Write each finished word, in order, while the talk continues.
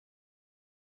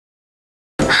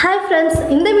Hi friends,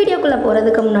 இந்த வீடியோக்குள்ள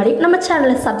போறதுக்கு முன்னாடி நம்ம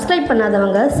சேனலை சப்ஸ்கிரைப்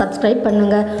பண்ணாதவங்க சப்ஸ்கிரைப்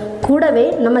பண்ணுங்க. கூடவே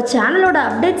நம்ம சேனலோட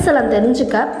அப்டேட்ஸ் எல்லாம்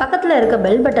தெரிஞ்சுக்க பக்கத்துல இருக்க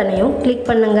பெல் பட்டனையும் கிளிக்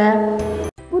பண்ணுங்க.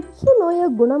 புற்றுநோயை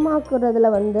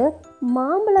குணமாக்குறதுல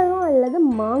மாம்பழம் அல்லது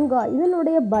மாங்காய்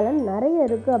இதனுடைய பலன் நிறைய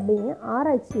இருக்குது அப்படின்னு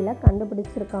ஆராய்ச்சியில்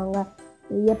கண்டுபிடிச்சிருக்காங்க.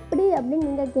 இது எப்படி அப்படின்னு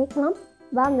நீங்கள் கேட்கலாம்.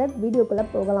 வாங்க வீடியோக்குள்ளே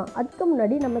போகலாம். அதுக்கு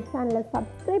முன்னாடி நம்ம சேனலை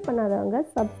சப்ஸ்கிரைப் பண்ணாதவங்க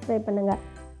சப்ஸ்கிரைப் பண்ணுங்கள்.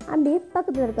 அப்படியே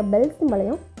பக்கத்தில் இருக்க பெல்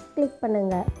சிம்பலையும் கிளிக்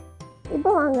பண்ணுங்கள். இப்போ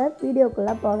வாங்க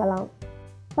வீடியோக்குள்ளே போகலாம்.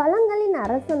 பழங்களின்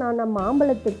அரசனான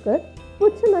மாம்பழத்துக்கு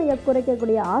புற்றுநோயை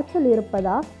குறைக்கக்கூடிய ஆற்றல்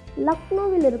இருப்பதா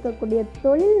லக்னோவில் இருக்கக்கூடிய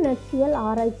தொழில் நச்சியல்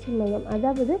ஆராய்ச்சி மையம்,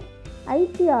 அதாவது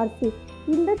ICRC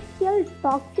industrial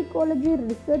toxicology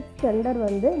research centre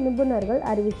நிபுணர்கள்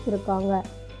அறிவிச்சிருக்காங்க.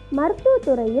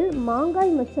 மருத்துவத்துறையில்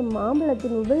மாங்காய் மற்றும்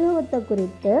மாம்பழத்தின் உபயோகத்தை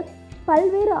குறித்து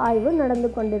பல்வேறு ஆய்வு நடந்து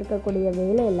கொண்டிருக்கக்கூடிய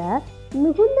வேளையில்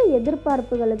மிகுந்த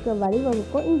எதிர்பார்ப்புகளுக்கு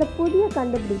வழிவகுக்கும் இந்த புதிய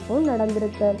கண்டுபிடிப்பும்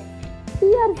நடந்திருக்கு.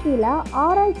 சிஆர்சியில்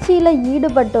ஆராய்ச்சியில்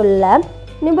ஈடுபட்டுள்ள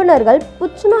நிபுணர்கள்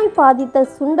புற்றுநோய் பாதித்த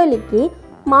சுண்டலிக்கு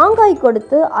மாங்காய்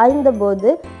கொடுத்து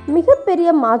ஆய்ந்தபோது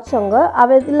மிகப்பெரிய மாற்றங்க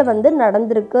அதில்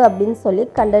நடந்திருக்கு அப்படின்னு சொல்லி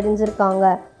கண்டறிஞ்சிருக்காங்க.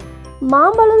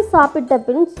 மாம்பழம் சாப்பிட்ட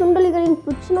பின் சுண்டலிகளின்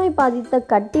புற்றுநோய் பாதித்த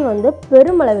கட்டி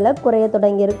பெருமளவில் குறைய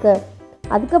தொடங்கியிருக்கு.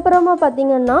 அதுக்கப்புறமா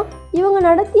பார்த்திங்கன்னா இவங்க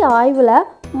நடத்திய ஆய்வில்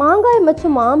மாங்காய்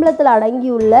மற்றும் மாம்பழத்தில்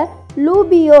அடங்கியுள்ள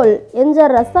லூபியோல் என்ற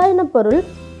ரசாயன பொருள்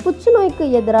புற்றுநோய்க்கு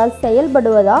எதிராக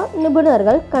செயல்படுவதாக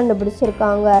நிபுணர்கள்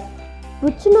கண்டுபிடிச்சிருக்காங்க.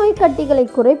 புற்றுநோய் கட்டிகளை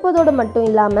குறைப்பதோடு மட்டும்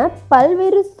இல்லாமல்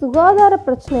பல்வேறு சுகாதார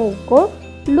பிரச்சனைக்கும்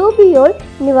லூபியோல்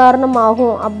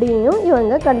நிவாரணமாகும் அப்படின்னு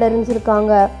இவங்க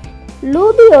கண்டறிஞ்சிருக்காங்க.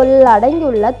 லூபியோலில்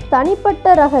அடங்கியுள்ள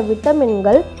தனிப்பட்ட ரக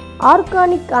விட்டமின்கள்,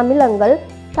 ஆர்கானிக் அமிலங்கள்,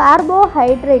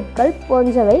 கார்போஹைட்ரேட்கள்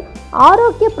போன்றவை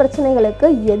ஆரோக்கிய பிரச்சனைகளுக்கு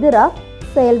எதிராக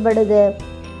செயல்படுது.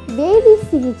 வேதி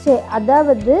சிகிச்சை,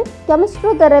 அதாவது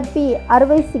கெமிஸ்ட்ரோதெரப்பி,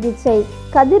 அறுவை சிகிச்சை,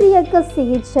 கதிரியக்க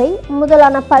சிகிச்சை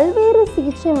முதலான பல்வேறு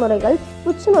சிகிச்சை முறைகள்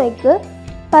புற்றுநோய்க்கு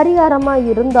பரிகாரமாக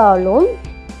இருந்தாலும்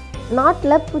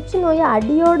நாட்டில் புற்றுநோயை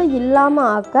அடியோடு இல்லாமல்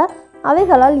ஆக்க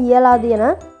அவைகளால் இயலாது என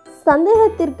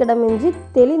சந்தேகத்திற்கிடமின்றி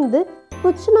தெளிந்து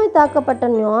புற்றுநோய் தாக்கப்பட்ட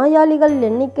நோயாளிகள்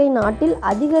எண்ணிக்கை நாட்டில்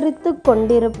அதிகரித்து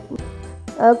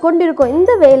கொண்டிருக்கும்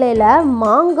இந்த வேளையில்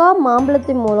மாங்காய்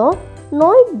மாம்பழத்தின் மூலம்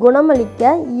நோய் குணமளிக்க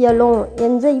இயலும்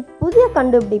என்ற இப்புதிய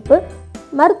கண்டுபிடிப்பு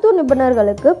மருத்துவ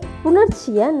நிபுணர்களுக்கு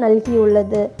புணர்ச்சியை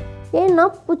நல்கியுள்ளது. ஏன்னா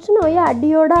புற்றுநோயை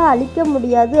அடியோட அழிக்க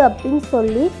முடியாது அப்படின்னு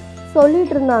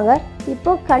சொல்லிட்டு இருந்தாங்க.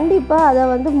 இப்போ கண்டிப்பாக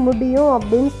அதை முடியும்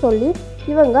அப்படின்னு சொல்லி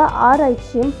இவங்க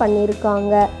ஆராய்ச்சியும்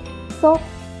பண்ணியிருக்காங்க. ஸோ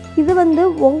இது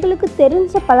உங்களுக்கு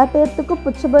தெரிஞ்ச பல பேர்த்துக்கு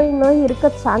புற்றுநோய் இருக்க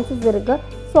சான்சஸ் இருக்குது.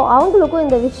 ஸோ அவங்களுக்கும்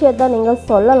இந்த விஷயத்த நீங்கள்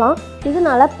சொல்லலாம்.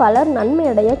 இதனால் பலர்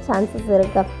நன்மையடைய சான்சஸ்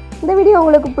இருக்குது. இந்த வீடியோ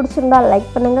உங்களுக்கு பிடிச்சிருந்தா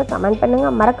லைக் பண்ணுங்கள், கமெண்ட்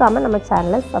பண்ணுங்கள், மறக்காமல் நம்ம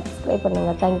சேனலை சப்ஸ்கிரைப்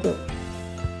பண்ணுங்கள். தேங்க்யூ.